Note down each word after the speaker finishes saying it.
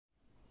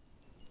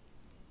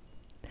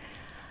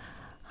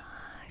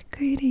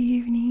Good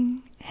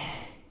evening.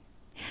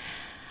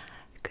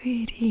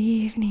 Good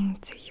evening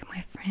to you,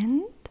 my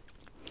friend.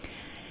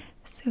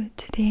 So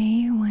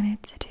today I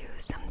wanted to do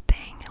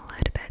something a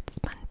little bit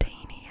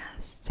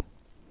spontaneous.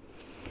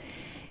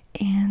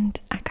 And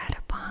I got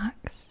a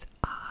box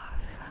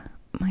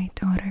of my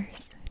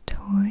daughter's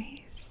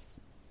toys.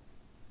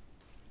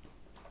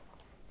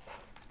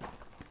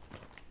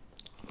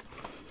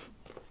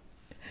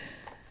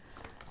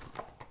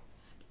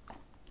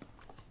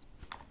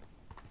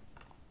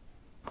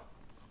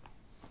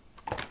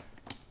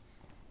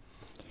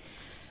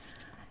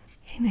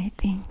 And I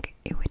think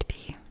it would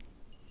be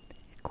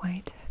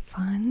quite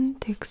fun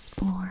to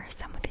explore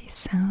some of these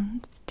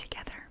sounds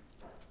together.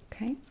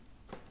 Okay?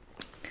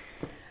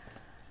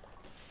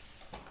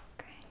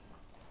 Okay.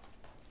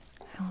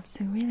 I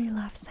also really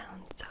love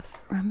sounds of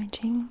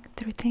rummaging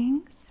through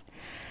things.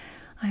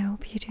 I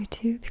hope you do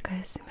too,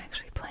 because I'm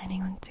actually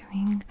planning on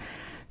doing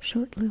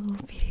short little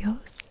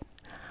videos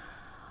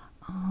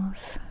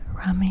of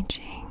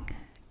rummaging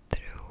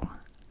through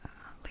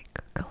like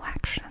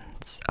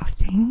collections of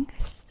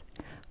things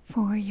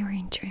for your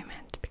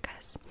enjoyment,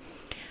 because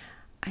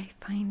I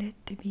find it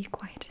to be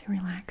quite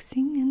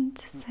relaxing and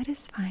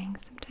satisfying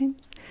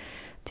sometimes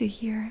to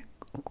hear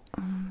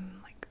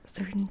like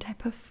certain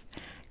type of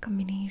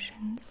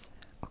combinations.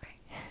 Okay,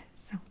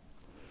 so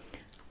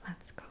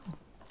let's go.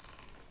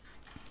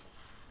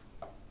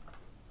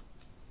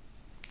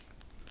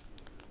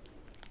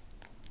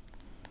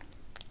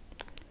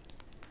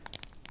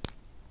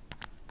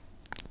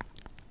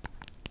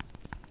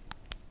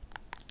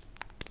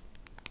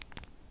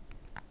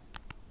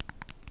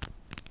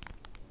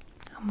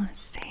 I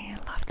must say I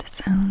love the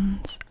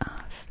sounds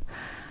of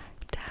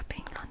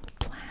tapping on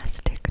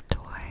plastic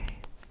toys.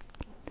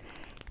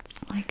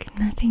 It's like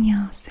nothing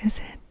else, is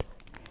it?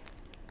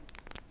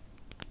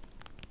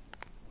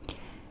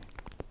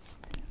 It's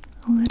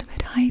a little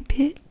bit high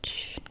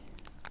pitch,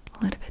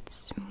 a little bit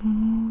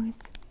smooth,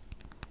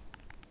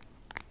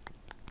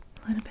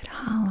 a little bit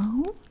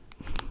hollow.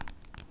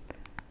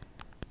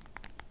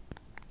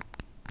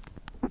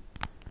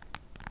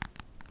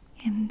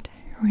 And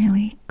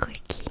really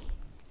clicky.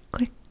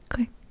 Click,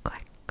 click,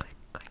 click, click,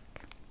 click.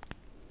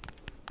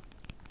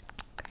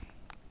 Okay.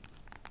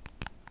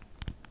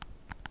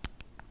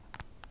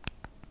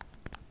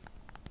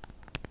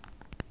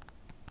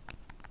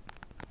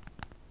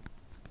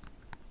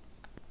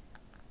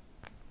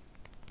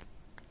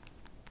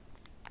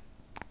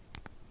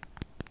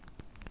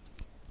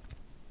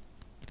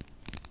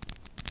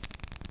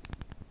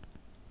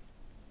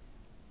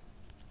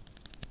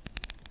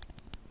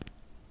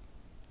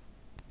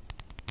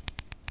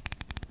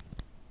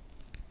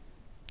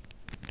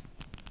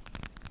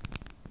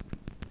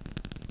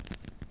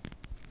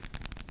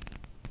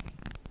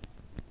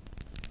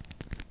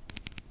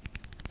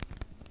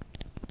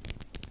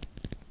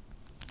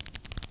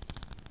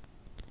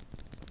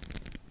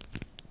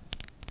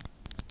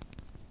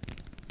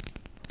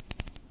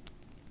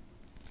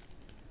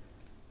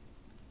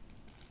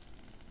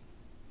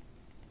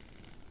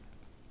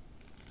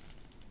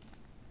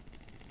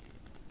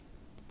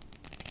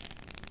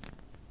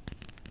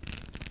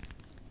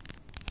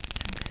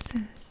 So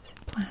this is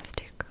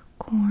plastic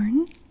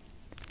corn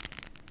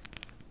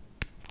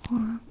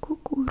or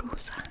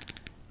kukuruza.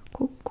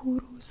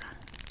 Kukuruza.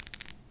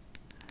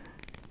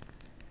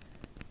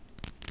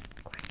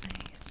 Quite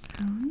nice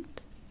sound.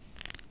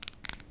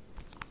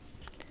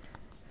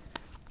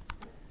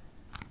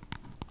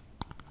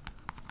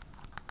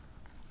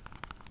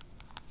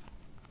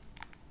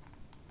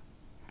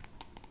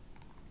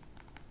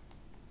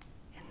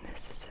 And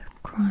this is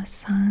a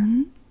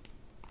croissant.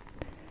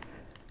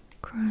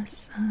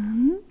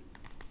 Croissant.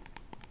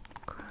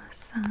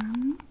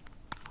 Croissant.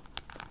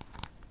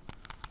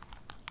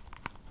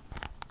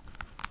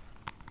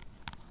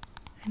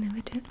 I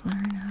never did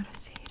learn how to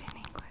say it in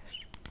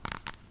English.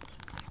 It's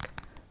like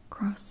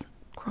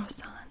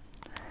croissant.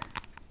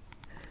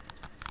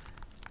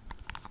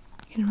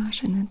 In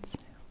Russian it's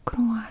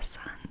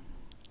croissant.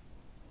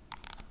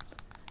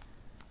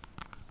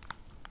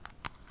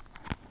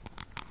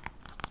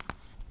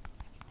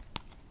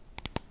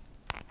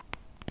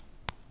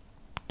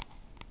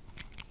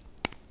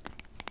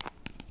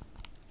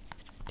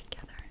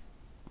 Together.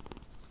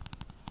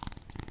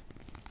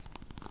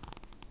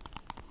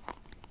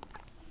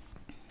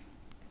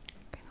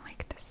 I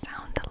like the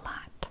sound a lot.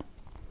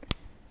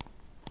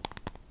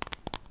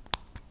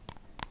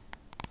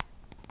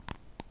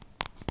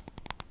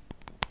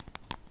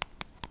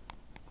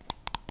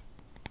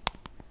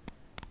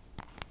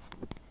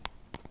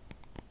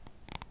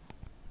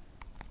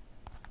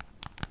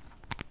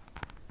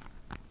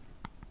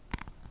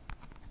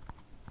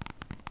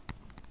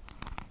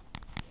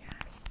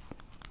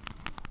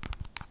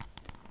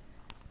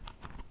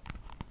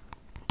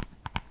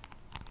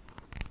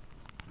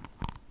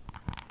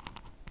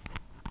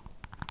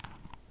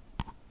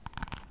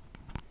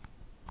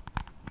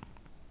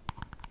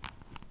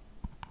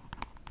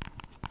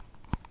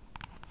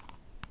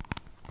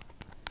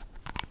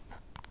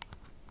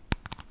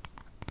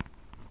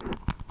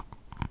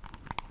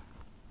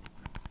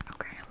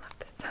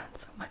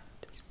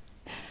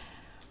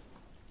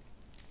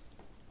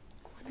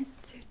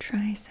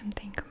 try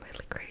something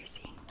completely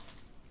crazy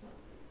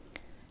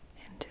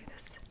and do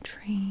this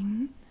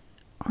train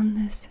on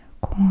this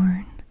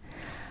corn.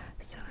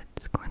 So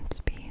it's going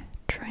to be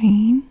a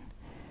train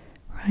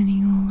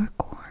running over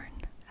corn.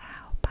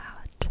 How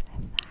about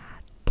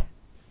that?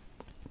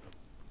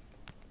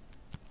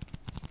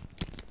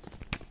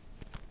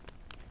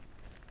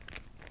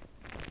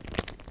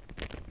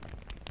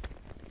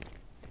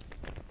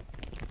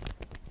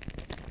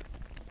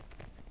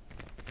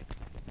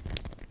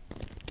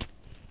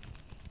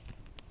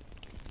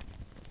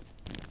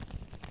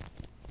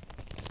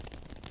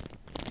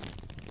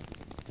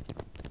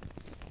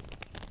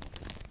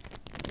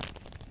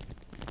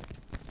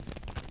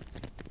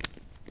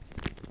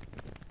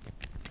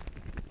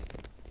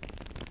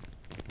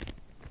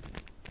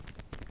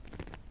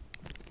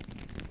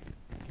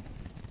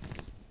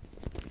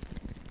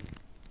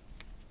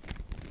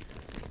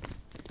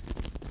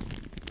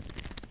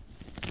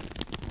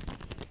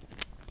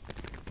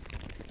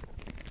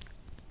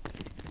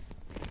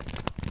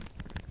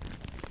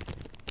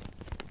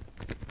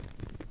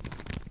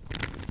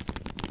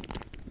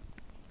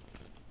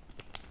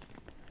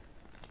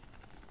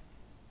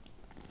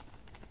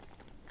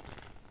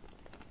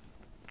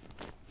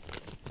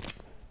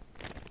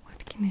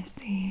 Can I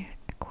say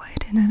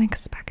quite an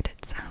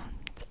unexpected sound?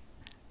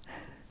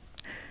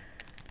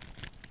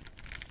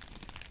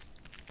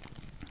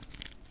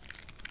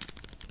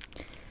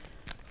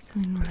 So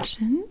in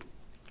Russian,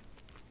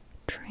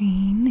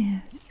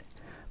 train is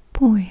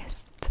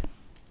поезд.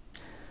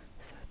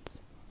 So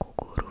it's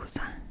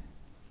кукуруза.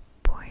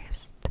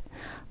 Поезд,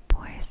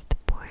 поезд,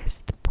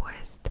 поезд,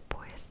 поезд,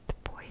 поезд,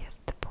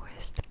 поезд,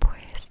 поезд,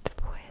 поезд,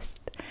 поезд.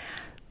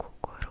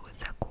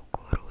 Кукуруза,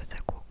 кукуруза,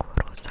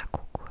 кукуруза,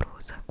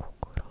 кукуруза, кукуруза,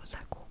 кукуруза,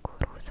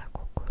 кукуруза,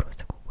 кукуруза,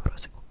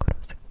 кукуруза,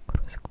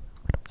 кукуруза,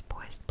 кукуруза,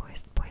 поезд,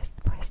 поезд, поезд,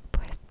 поезд, поезд,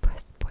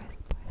 поезд, поезд, поезд,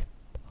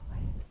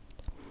 поезд.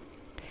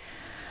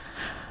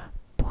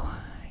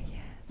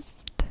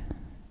 Поезд.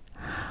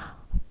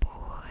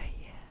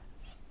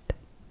 Поезд.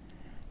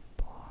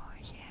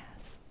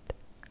 Поезд.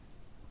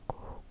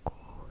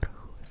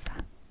 Кукуруза.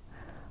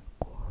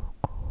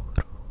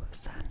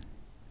 Кукуруза.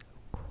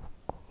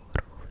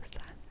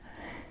 Кукуруза.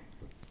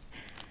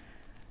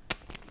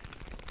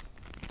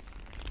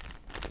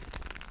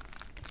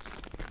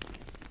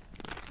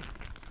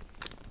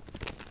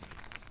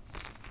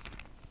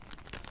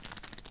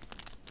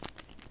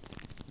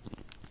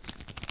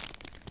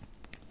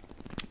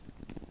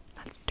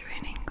 Let's do it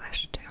in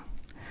English too.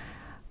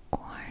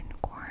 Corn,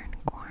 corn,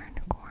 corn,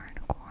 corn,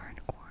 corn,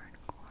 corn,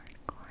 corn,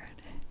 corn.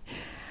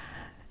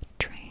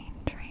 Train,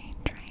 train,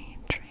 train,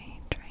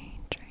 train, train,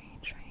 train,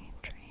 train,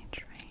 train,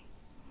 train.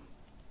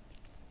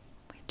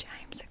 My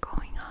chimes are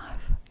going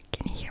off.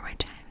 Can you hear my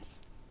chimes?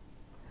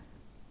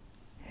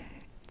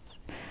 It's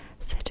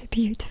such a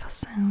beautiful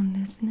sound,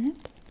 isn't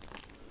it?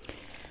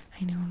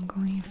 I know I'm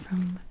going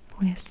from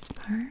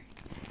whisper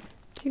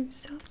to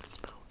soft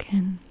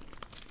spoken,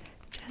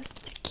 just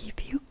to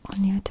keep you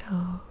on your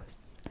toes.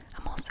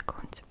 I'm also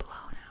going to blow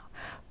now.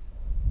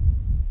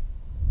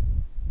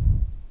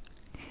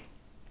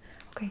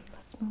 Okay,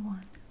 let's move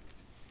on.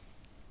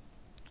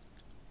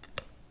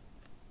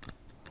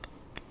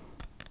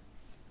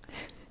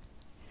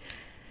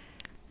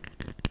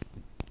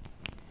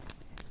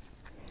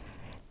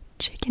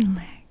 Chicken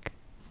leg.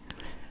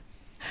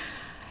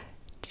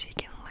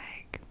 Chicken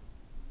leg.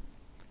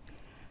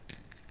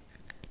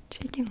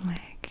 Chicken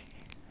leg.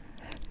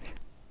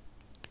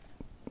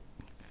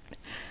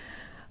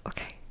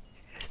 Okay,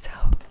 so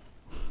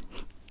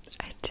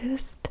I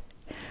just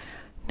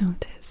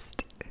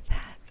noticed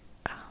that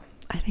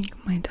I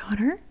think my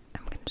daughter,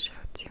 I'm gonna show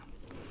it to you,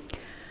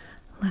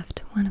 left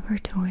one of her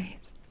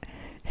toys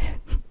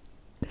and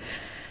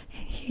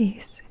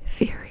he's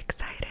very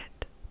excited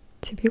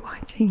to be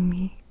watching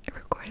me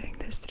recording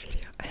this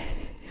video.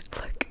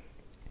 Look.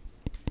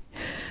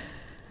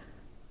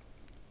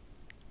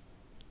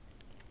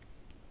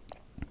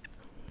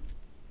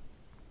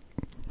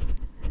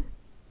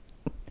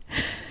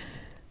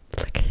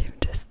 Look at him,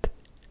 just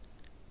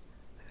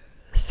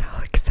so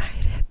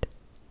excited.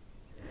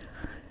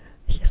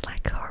 He's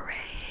like,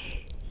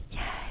 hooray,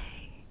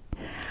 yay.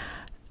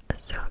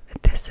 So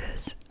this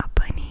is a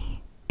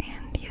bunny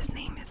and his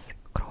name is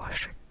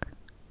Крошик.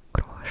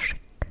 Крошик.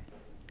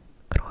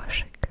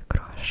 Крошик.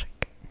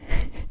 Крошик.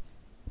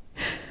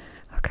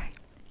 Okay.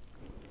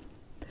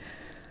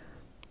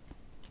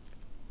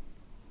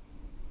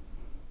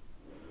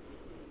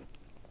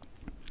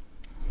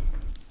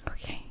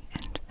 Okay,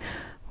 and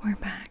we're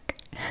back.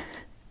 Okay.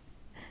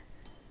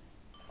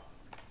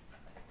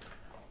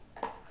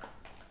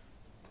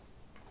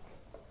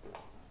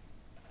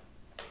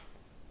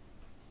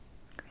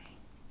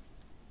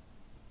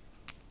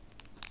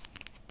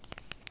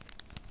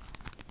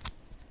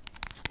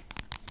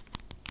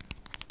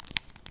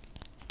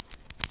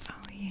 Oh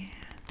yeah.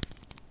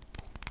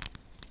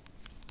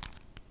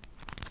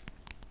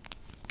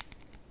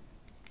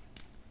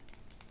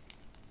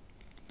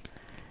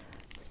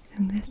 So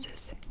this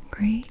is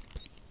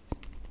grapes,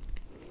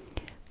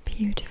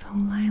 beautiful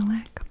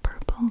lilac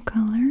purple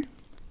color.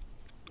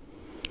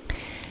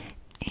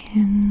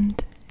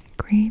 And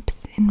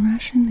grapes in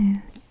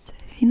Russian is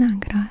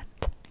vinograd.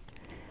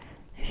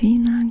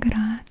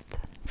 Vinograd,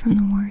 from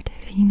the word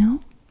vino.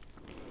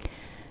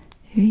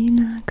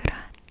 Vinograd.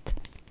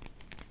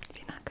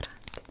 Vinograd.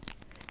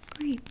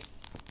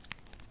 Grapes.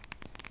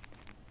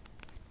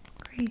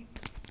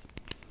 Grapes.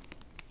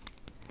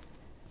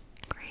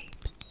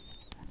 Grapes.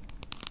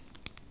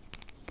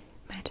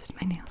 Matches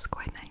my nails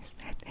quite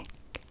nicely, I think.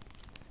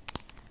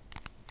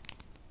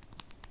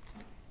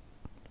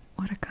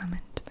 What a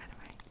comment, by the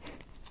way.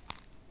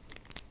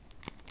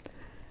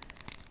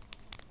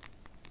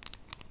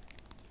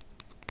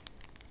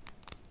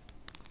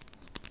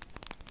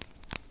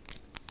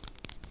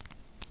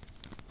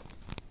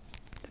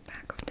 The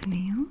back of the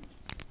nails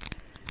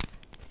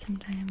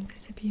sometimes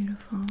is a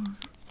beautiful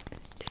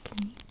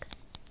technique.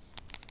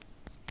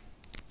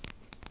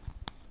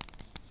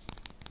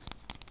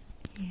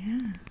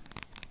 Yeah.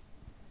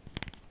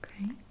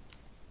 Okay.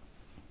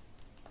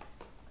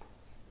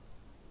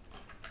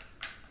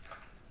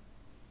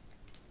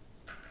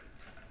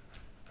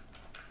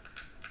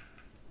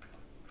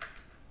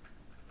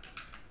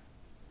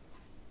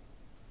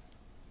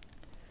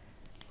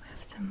 We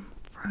have some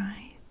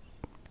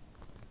fries.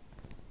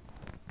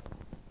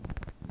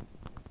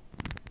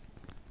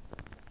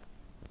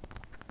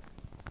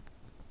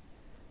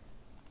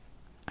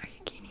 Are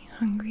you getting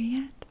hungry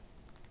yet?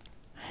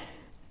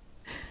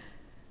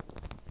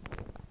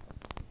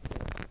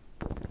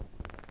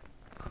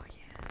 Oh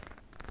yeah.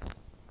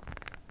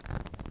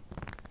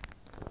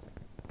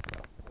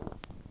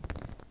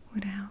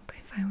 Would it help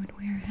if I would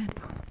wear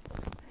headphones?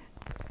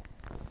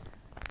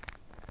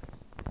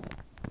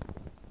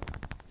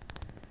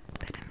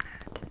 But I'm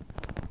not.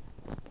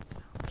 So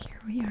here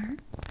we are.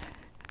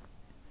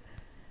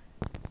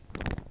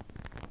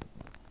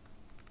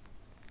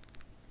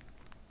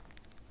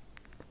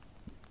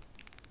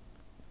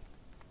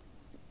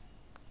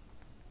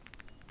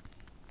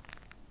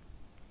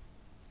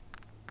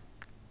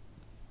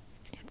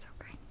 It's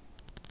okay.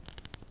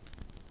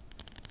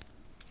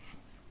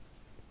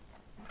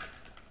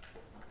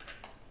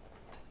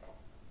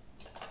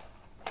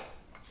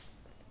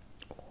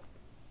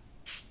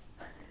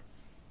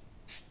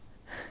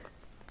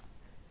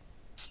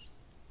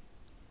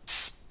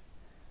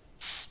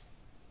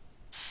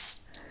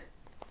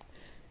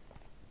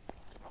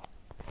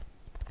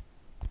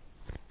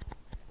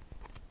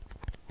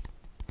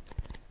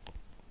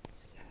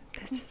 So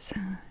this is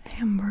a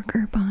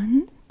hamburger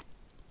bun.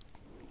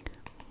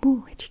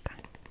 Булочка.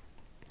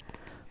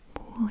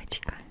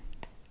 Булочка.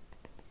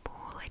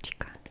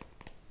 Булочка.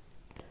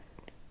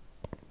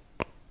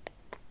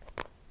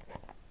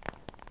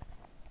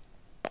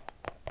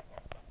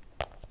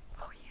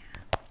 Oh yeah,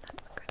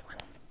 that's a good one.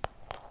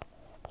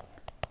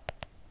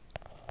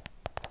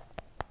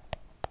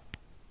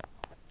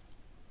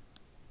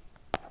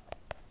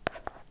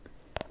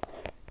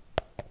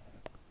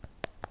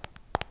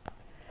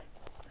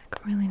 It's like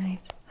a really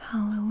nice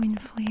hollow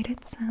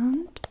inflated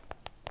sound.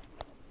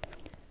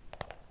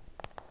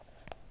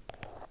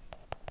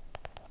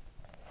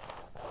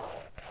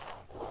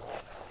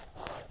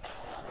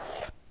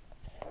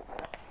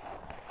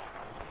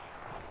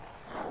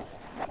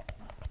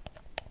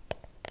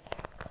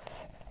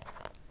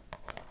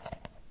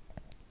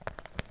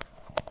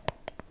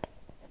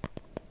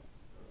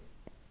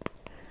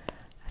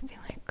 I feel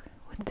like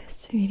with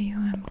this video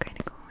I'm kind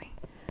of going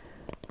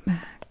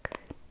back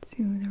to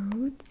the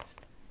roots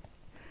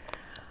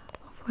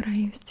of what I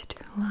used to do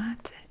a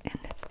lot, and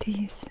it's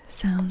these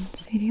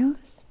sounds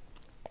videos.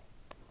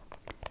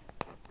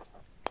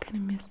 I kind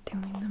of miss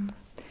doing them.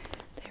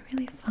 They're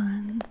really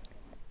fun.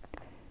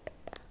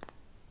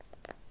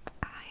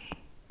 I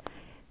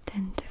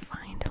tend to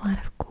find a lot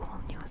of cool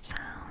new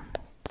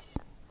sounds,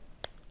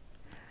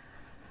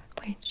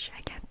 which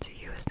I get to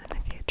use in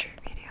the future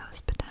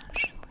videos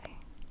potentially.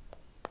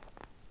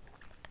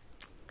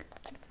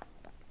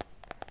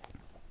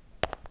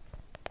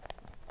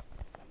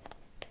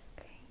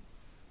 Okay.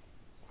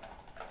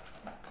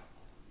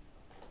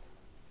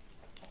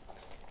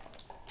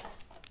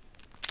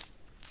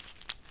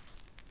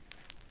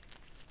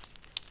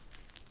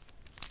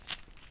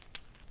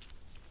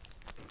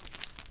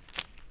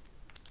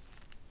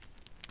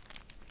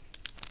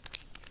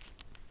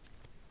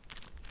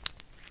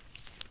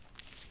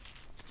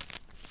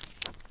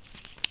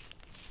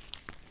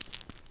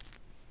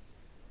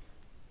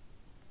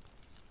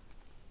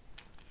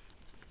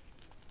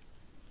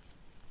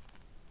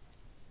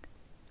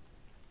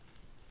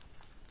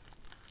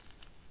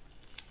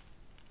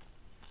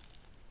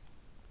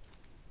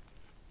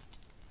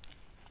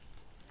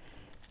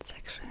 It's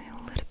actually a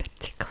little bit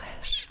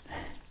ticklish.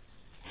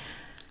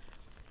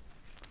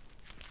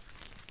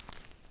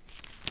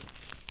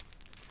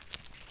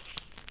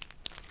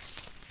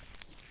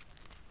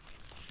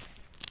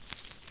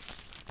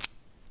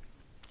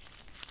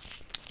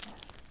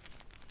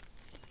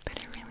 But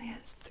it really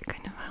is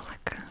kind of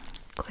like a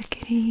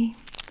clickety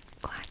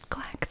clack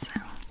clack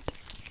sound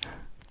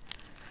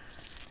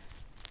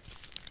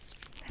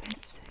that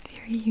is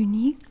very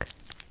unique.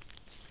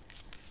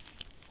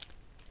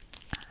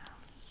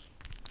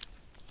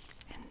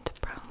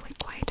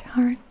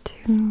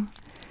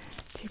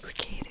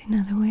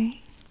 another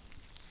way.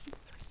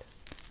 It's like this.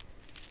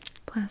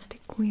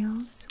 Plastic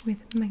wheels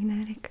with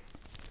magnetic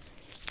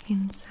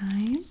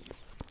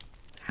insides.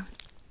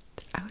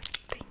 I would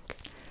think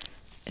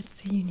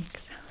it's a unique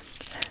sound.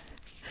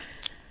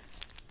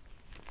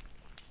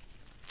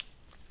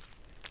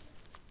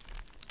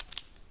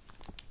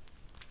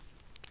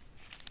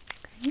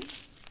 Okay,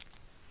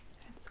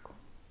 that's cool.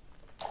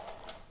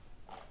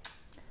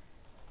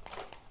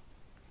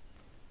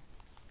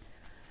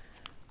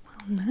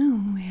 Well,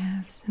 now we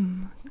have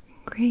some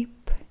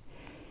grape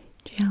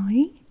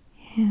jelly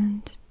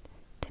and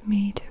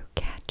tomato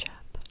ketchup.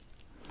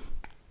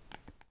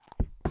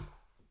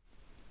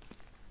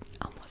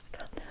 Almost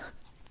fell down.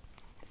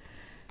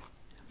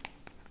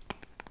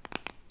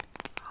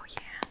 Oh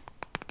yeah.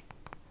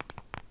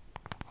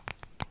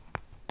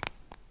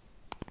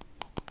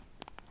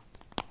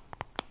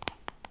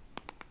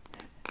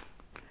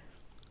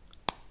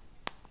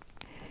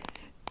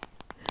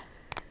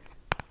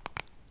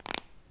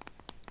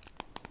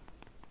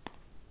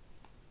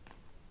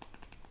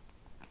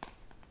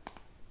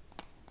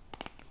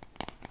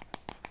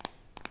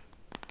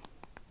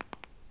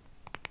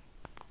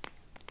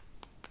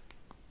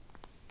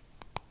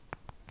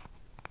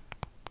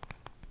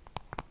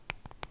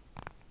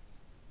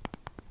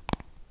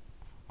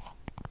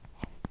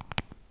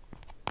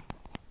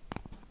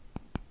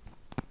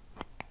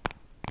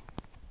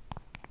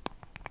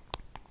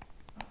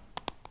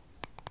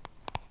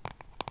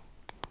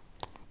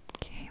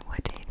 Okay,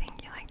 what do you think?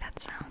 You like that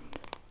sound?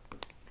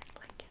 I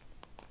like it.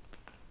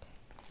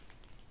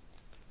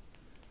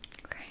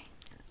 Okay.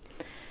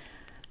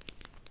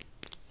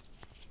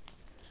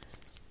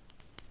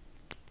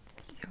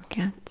 So we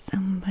got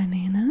some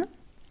banana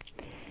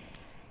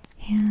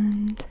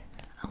and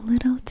a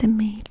little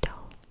tomato.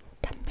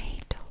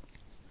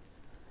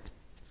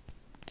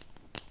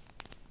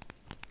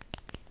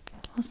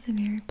 Also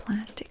very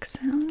plastic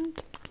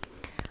sound.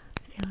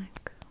 I feel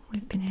like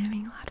we've been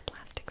having a lot of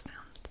plastic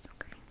sounds,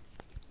 okay?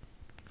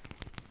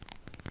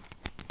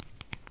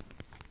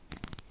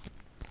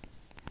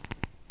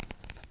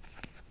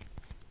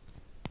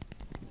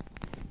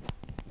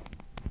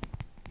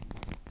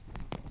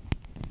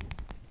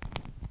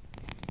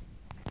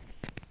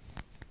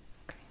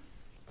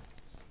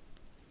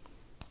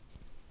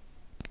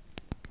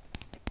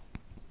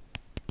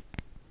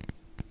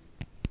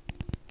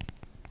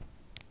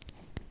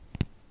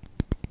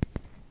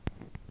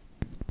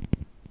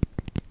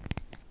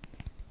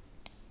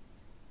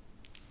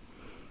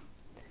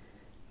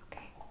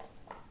 Okay.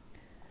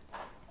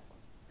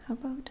 How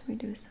about we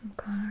do some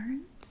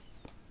cards?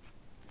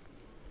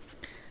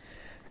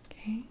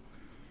 Okay.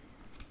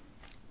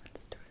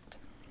 Let's do it.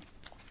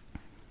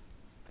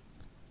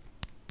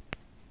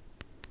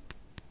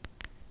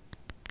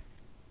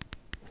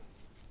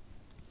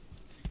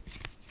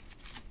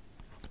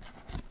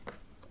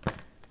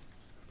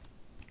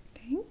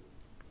 Okay.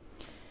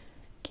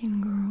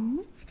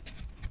 Kangaroo.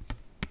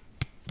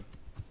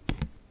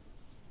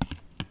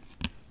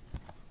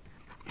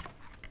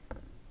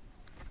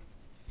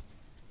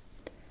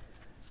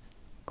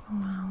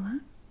 Koala.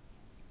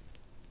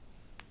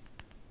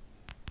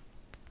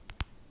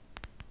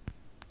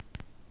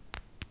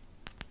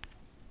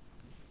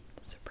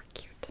 Super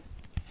cute.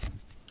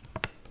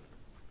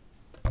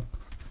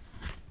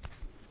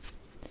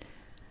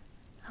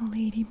 A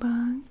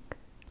ladybug.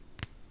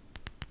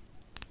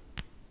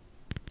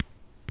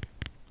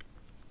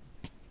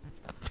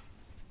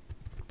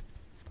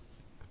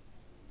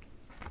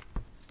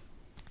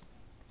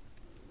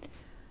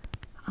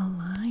 A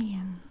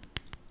lion.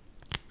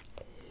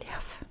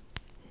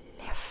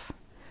 Leaf.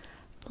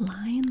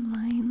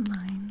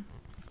 Lion.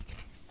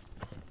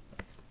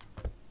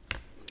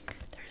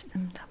 There's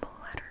some double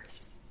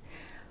letters.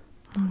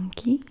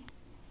 Monkey.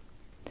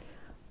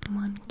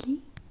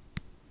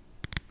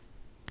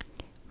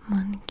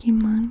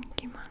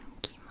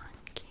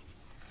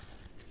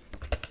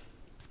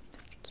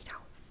 Get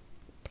out.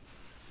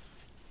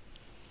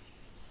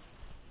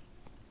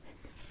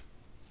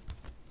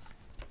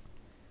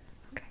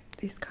 Okay,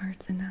 these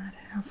cards are not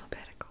in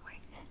alphabetical way.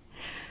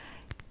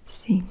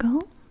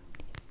 Seagull.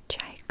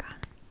 Chayka.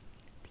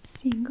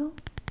 Seagull.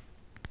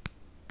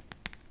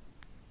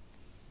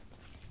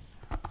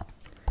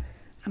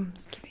 I'm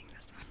skipping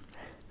this one.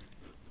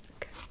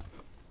 Okay.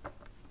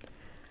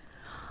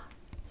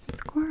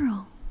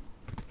 Squirrel.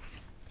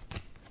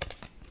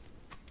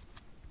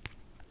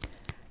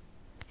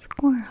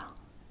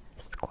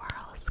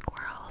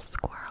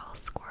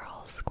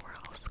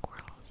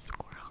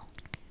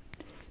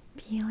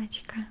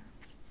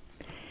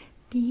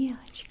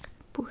 Белочка.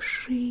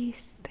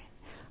 Пушистый.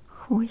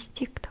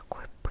 Хвостик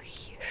такой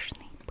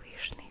пышный.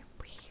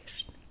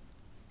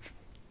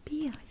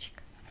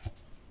 Белочка.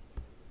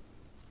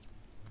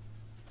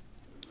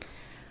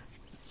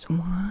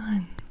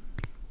 Swan.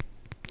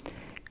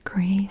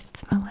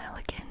 Graceful,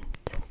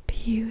 elegant,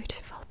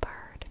 beautiful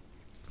bird.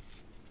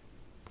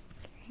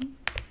 Okay.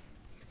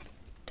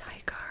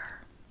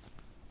 Tiger.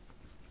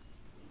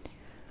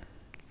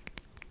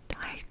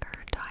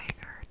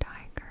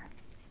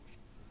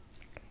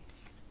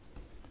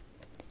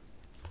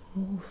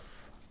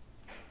 wolf.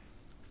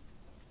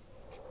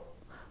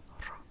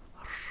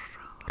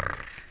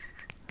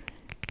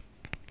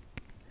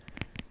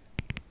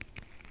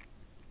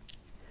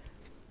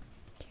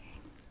 Okay.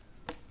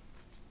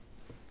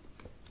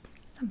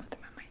 Some of them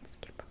I might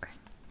skip, okay?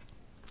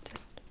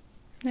 Just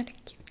not a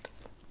cute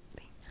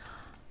thing.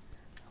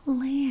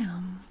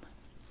 Lamb.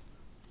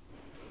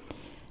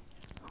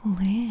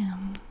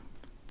 Lamb.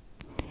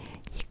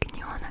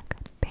 Ягненок.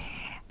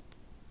 Bear.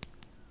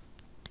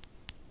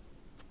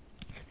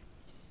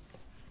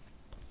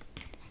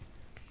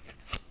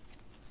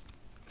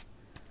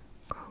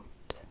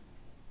 Goat.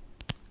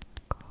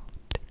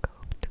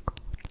 Goat.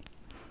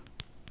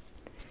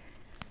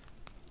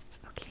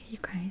 Okay, you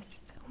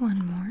guys,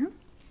 one more.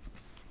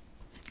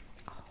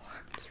 Oh,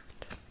 how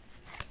cute.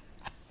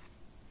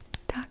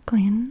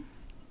 Duckling.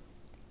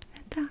 A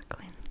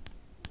duckling.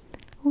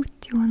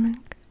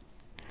 Утенок.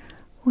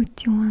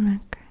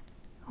 Утенок.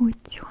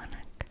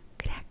 Утенок.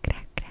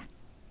 Кря-кря-кря.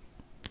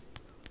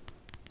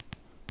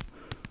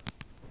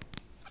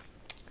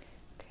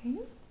 Okay.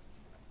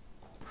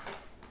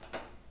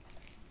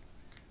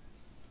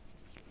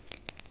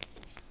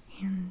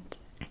 And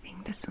I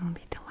think this will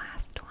be the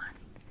last one.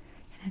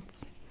 And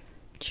it's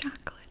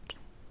chocolate.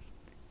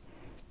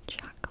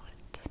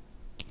 Chocolate.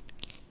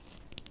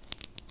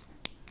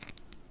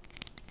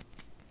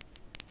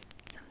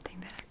 Something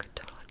that I could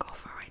totally go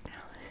for right now.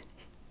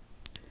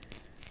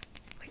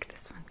 Like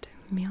this one too.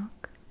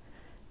 Milk.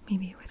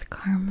 Maybe with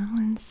caramel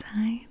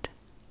inside.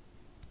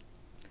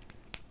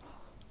 Oh,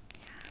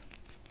 yeah.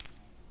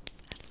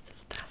 That's the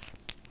stuff.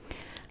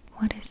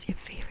 What is your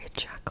favorite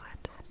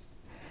chocolate?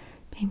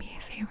 Maybe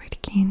a favorite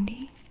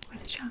candy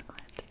with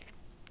chocolate?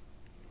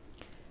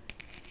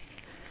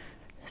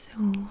 So,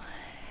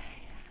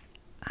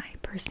 I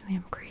personally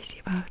am crazy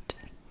about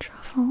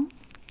truffle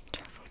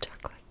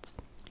chocolates,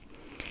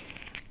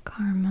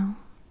 caramel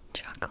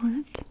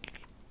chocolate,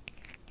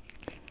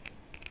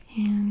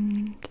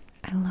 and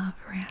I love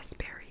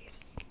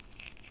raspberries.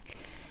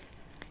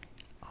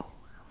 Oh,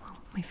 well,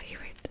 my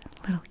favorite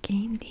little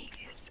candy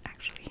is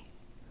actually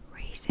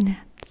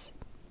raisinets.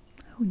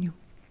 Who knew?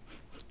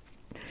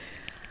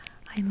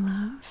 I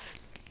love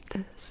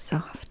the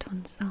soft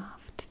on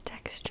soft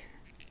texture.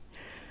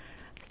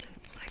 So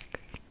it's like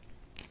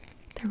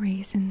the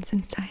raisins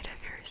inside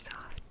are very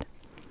soft,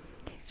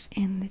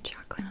 and the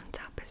chocolate on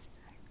top is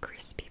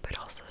crispy but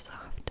also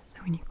soft.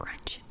 So when you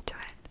crunch into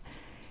it,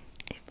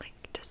 it like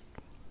just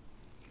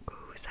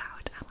goes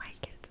out. I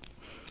like it.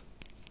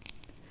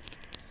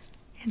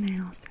 And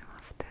I also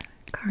love the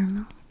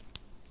caramel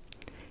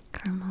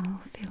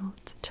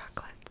filled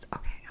chocolates.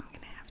 Okay, I'm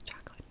gonna have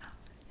chocolate now.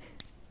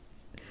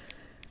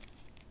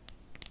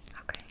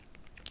 Okay.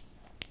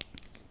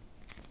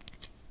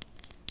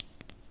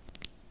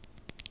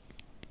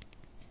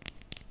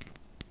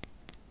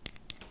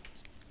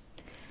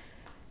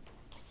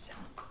 So,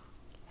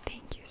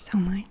 thank you so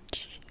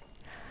much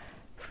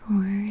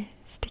for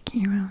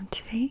sticking around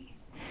today,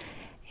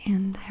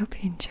 and I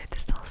hope you enjoyed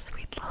this little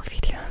sweet little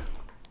video.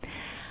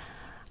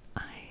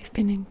 I've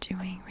been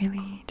enjoying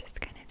really just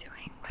kind of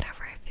doing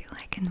whatever I feel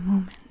like in the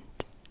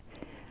moment,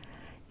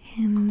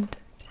 and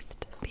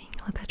just being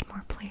a little bit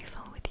more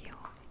playful with you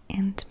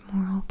and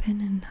more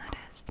open and not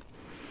as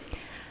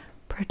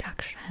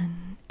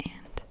production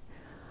and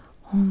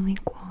only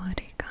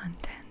quality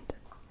content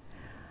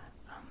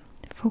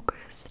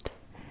focused.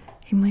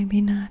 It might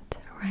be not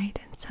right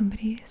in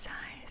somebody's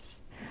eyes.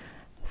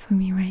 For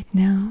me right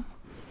now,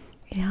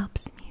 it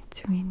helps me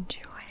to enjoy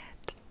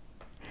it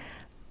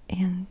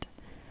and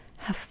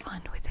have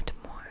fun with it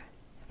more.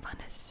 Fun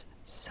is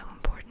so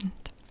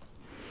important.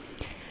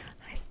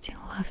 I still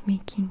love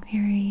making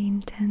very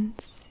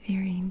intense,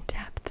 very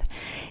in-depth,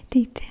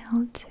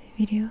 detailed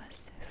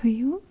videos for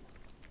you.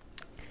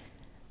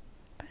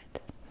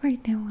 But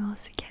right now we'll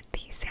also